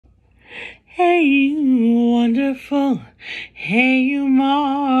Hey, you wonderful. Hey, you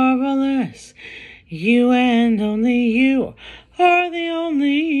marvelous. You and only you are the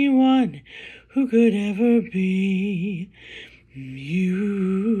only one who could ever be you.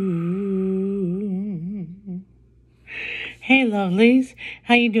 Hey, lovelies.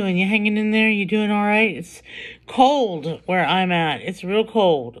 How you doing? You hanging in there? You doing all right? It's cold where I'm at. It's real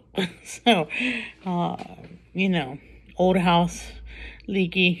cold. So, old house,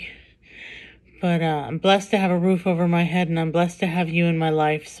 leaky. But I'm blessed to have a roof over my head, and I'm blessed to have you in my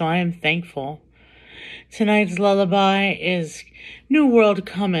life, so I am thankful. Tonight's lullaby is New World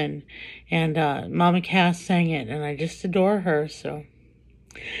Comin', and Mama Cass sang it, and I just adore her, so.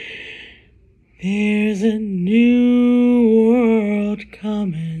 There's a new world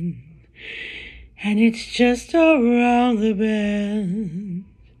coming, and it's just around the bend.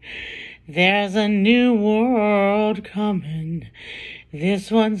 There's a new world coming.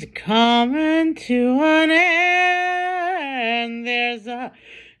 This one's coming to an end. There's a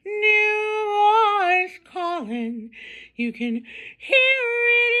new voice calling. You can hear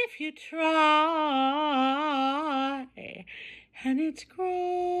it if you try. And it's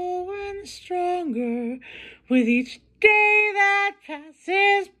growing stronger with each day that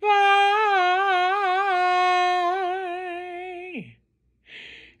passes by.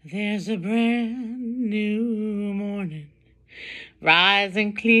 There's a brand new morning,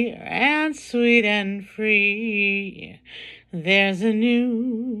 rising clear and sweet and free. There's a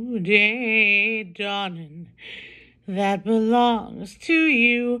new day dawning that belongs to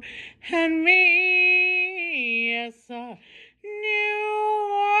you and me. Yes, a new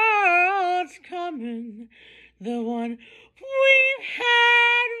world's coming, the one we've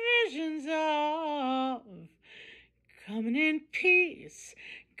had visions of. Coming in peace,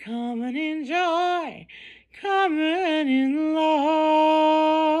 coming in joy, coming in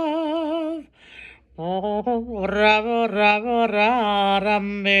love. Bora bora bora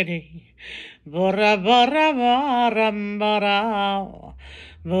rambidi, bora bora bora bora,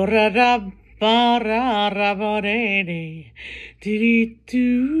 bora da bora rabodi, dee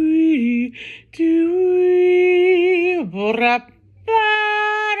dee dee, bora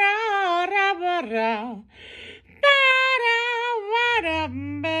bora rabora, bora bora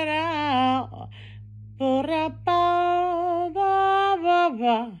bora, bora ba ba ba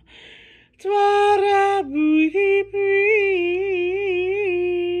ba. Twara booty bree,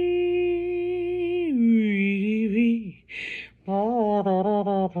 bora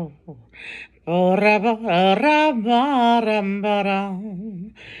bora baram,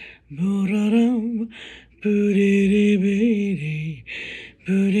 bora booty booty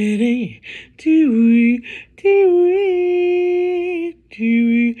booty dee dee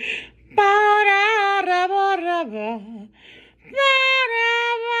dee, bora bora ba.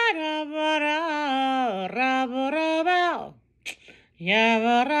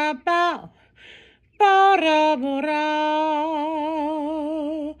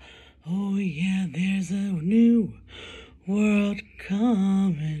 Oh yeah, there's a new world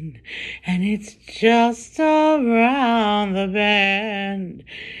coming, and it's just around the bend.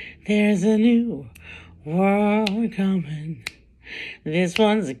 There's a new world coming. This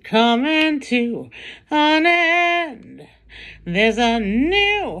one's coming to an end. There's a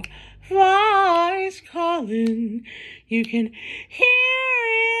new voice calling. You can hear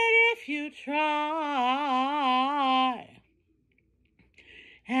it if you try.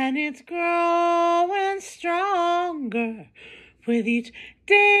 And it's growing stronger with each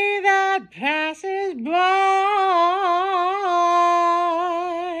day that passes by.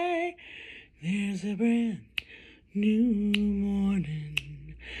 There's a brand new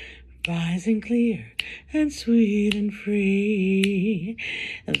morning, rising clear and sweet and free.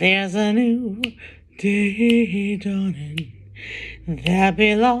 There's a new day dawning that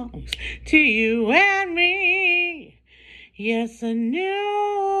belongs to you and me. Yes, a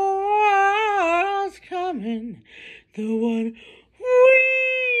new world's coming, the one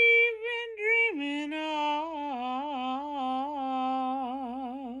we've been dreaming of.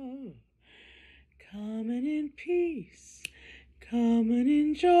 Coming in peace, coming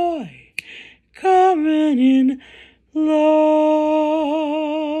in joy, coming in love.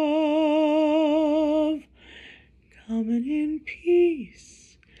 Coming in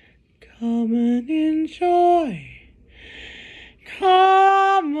peace, coming in joy,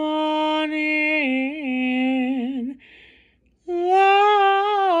 come on in love.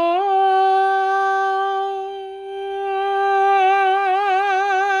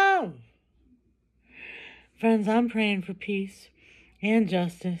 Friends, I'm praying for peace and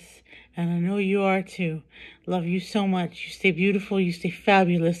justice And I know you are too. Love you so much. You stay beautiful. You stay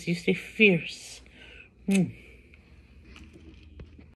fabulous. You stay fierce.